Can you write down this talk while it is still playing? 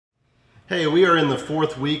Hey, we are in the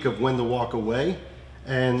fourth week of When to Walk Away,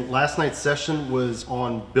 and last night's session was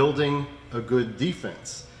on building a good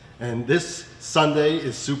defense. And this Sunday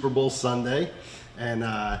is Super Bowl Sunday, and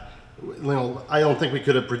I don't think we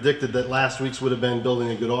could have predicted that last week's would have been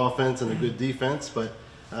building a good offense and a good defense. But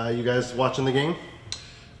you guys watching the game?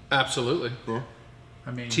 Absolutely. Yeah.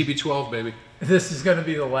 I mean, TB12, baby. this is going to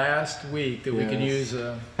be the last week that we can use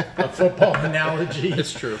a football analogy.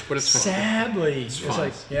 It's true, but it's fun. Sadly, it's fun.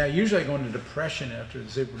 like, yeah, usually I go into depression after the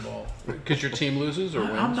Super Bowl. Because your team loses or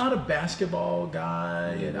wins? I'm not a basketball guy,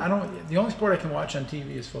 and I don't. The only sport I can watch on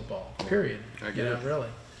TV is football. Period. I get it. Really.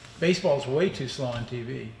 Baseball's way too slow on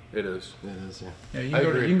TV. It is. It is, yeah. You know,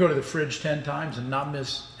 you can go to the fridge 10 times and not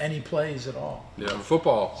miss any plays at all. Yeah,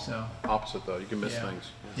 football, So, opposite though. You can miss Yeah.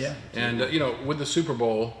 things. yeah. And, with the Super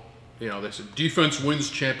Bowl, they said defense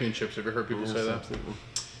wins championships. Have you heard people say that? Absolutely.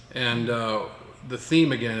 And the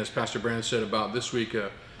theme, again, as Pastor Brandon said about this week,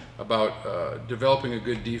 about developing a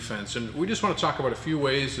good defense. And we just want to talk about a few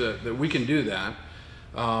ways that we can do that.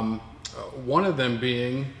 One of them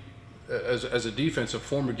being, as a defense, a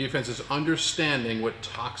form of defense, is understanding what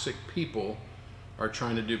toxic people are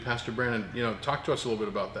trying to do. Pastor Brandon, talk to us a little bit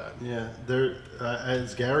about that. Yeah,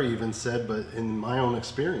 as Gary even said, but in my own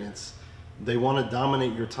experience, they want to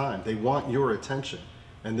dominate your time. They want your attention,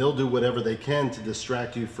 and they'll do whatever they can to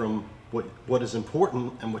distract you from what is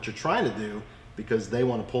important and what you're trying to do, because they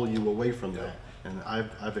want to pull you away from that. And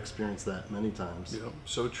I've experienced that many times. Yeah,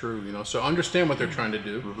 so true. So understand what they're trying to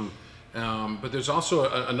do. But there's also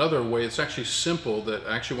another way. It's actually simple that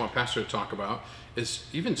I actually want Pastor to talk about, is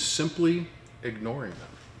even simply ignoring them.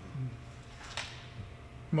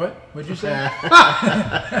 What? What'd you say?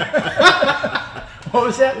 What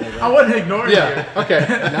was that? I wasn't ignoring you. Okay.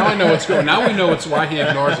 Now I know what's going. Now we know why he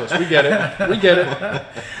ignores us. We get it. We get it.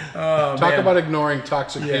 Talk about ignoring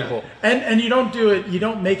toxic people. And you don't do it. You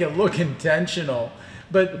don't make it look intentional.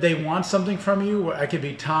 But they want something from you. It could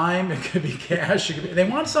be time. It could be cash. They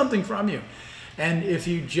want something from you. And if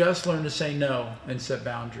you just learn to say no and set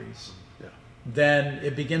boundaries, then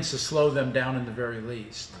it begins to slow them down in the very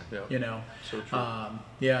least. So true.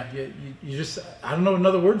 You just, I don't know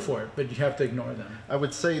another word for it, but you have to ignore them. I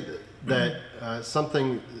would say that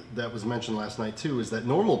something that was mentioned last night too is that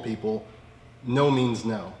normal people, no means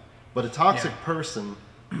no. But a toxic person,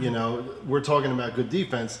 we're talking about good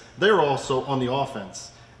defense, they're also on the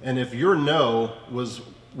offense. And if your no was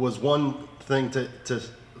one thing to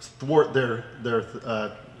thwart their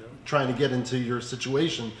trying to get into your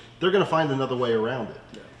situation, they're going to find another way around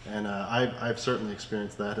it. And I've certainly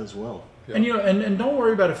experienced that as well. And and don't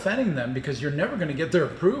worry about offending them, because you're never going to get their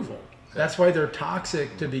approval. That's why they're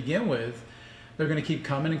toxic to begin with. They're going to keep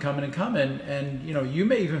coming and coming and coming, and you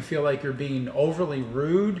may even feel like you're being overly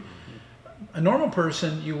rude. A normal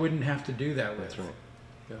person, you wouldn't have to do that with. That's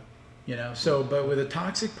right. Yeah. But with a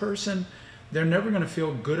toxic person, they're never going to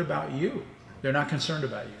feel good about you. They're not concerned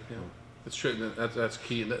about you. Yeah, that's true. That's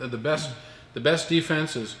key. The best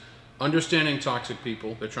defense is understanding toxic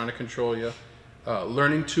people. They're trying to control you.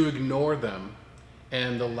 Learning to ignore them.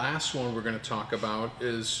 And the last one we're going to talk about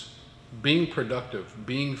is being productive,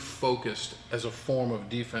 being focused as a form of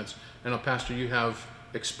defense. And Pastor, you have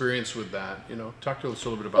experience with that. Talk to us a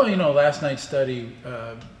little bit about that. Last night's study,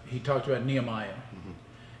 he talked about Nehemiah.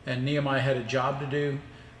 And Nehemiah had a job to do.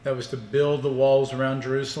 That was to build the walls around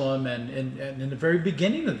Jerusalem. And in the very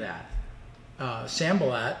beginning of that,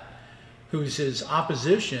 Sanballat, who's his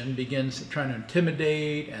opposition, begins trying to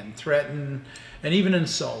intimidate and threaten and even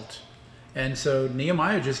insult. And so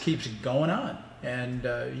Nehemiah just keeps going on. And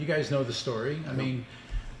you guys know the story. I mean,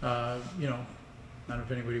 I don't know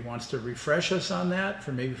if anybody wants to refresh us on that,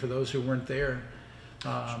 for those who weren't there.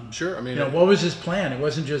 Sure. I mean, what was his plan? It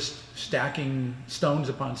wasn't just stacking stones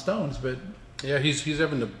upon stones, but he's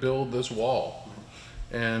having to build this wall,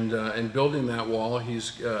 and in building that wall,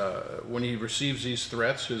 he's when he receives these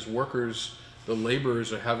threats, his workers, the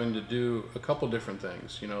laborers, are having to do a couple different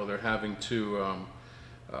things. They're having to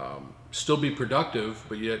still be productive,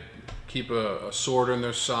 but yet keep a sword on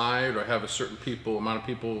their side, or have a certain amount of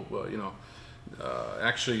people,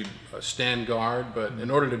 actually stand guard. But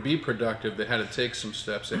in order to be productive, they had to take some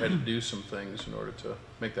steps. They had to do some things in order to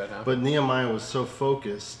make that happen. But Nehemiah was so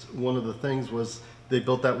focused. One of the things was they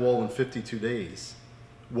built that wall in 52 days.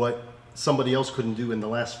 What somebody else couldn't do in the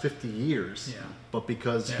last 50 years. Yeah. But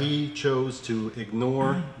because he chose to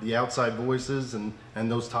ignore the outside voices and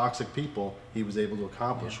those toxic people, he was able to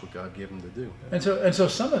accomplish what God gave him to do. And so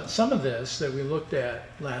some of this that we looked at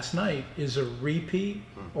last night is a repeat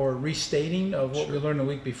or restating of what we learned the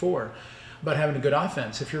week before about having a good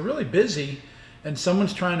offense. If you're really busy and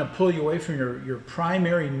someone's trying to pull you away from your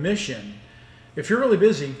primary mission, if you're really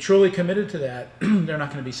busy, truly committed to that, they're not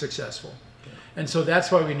going to be successful. And so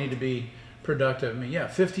that's why we need to be productive. I mean, yeah,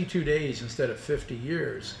 52 days instead of 50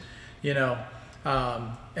 years, you know.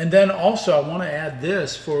 And then also I want to add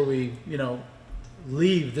this before we, you know,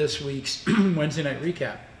 leave this week's Wednesday night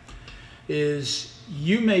recap, is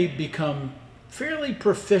you may become fairly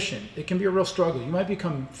proficient. It can be a real struggle. You might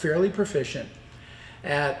become fairly proficient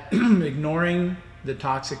at ignoring the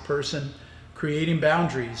toxic person, creating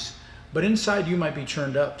boundaries, but inside you might be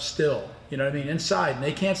churned up still. You know what I mean? Inside, and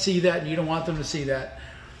they can't see that, and you don't want them to see that.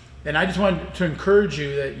 And I just wanted to encourage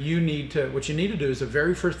you that what you need to do is the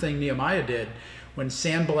very first thing Nehemiah did when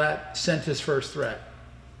Sanballat sent his first threat.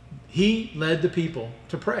 He led the people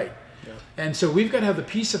to pray. Yeah. And so we've got to have the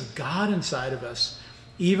peace of God inside of us,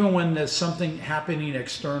 even when there's something happening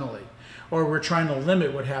externally, or we're trying to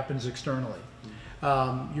limit what happens externally.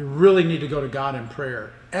 You really need to go to God in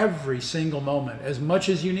prayer every single moment, as much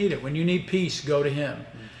as you need it. When you need peace, go to Him.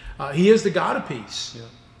 He is the God of peace. Yeah.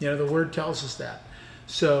 You know, the Word tells us that.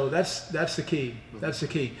 So that's the key. That's the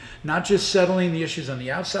key. Not just settling the issues on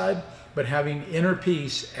the outside, but having inner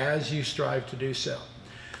peace as you strive to do so.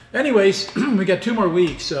 Anyways, we got 2 more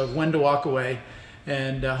weeks of when to walk away,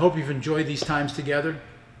 and hope you've enjoyed these times together,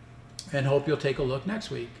 and hope you'll take a look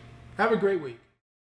next week. Have a great week.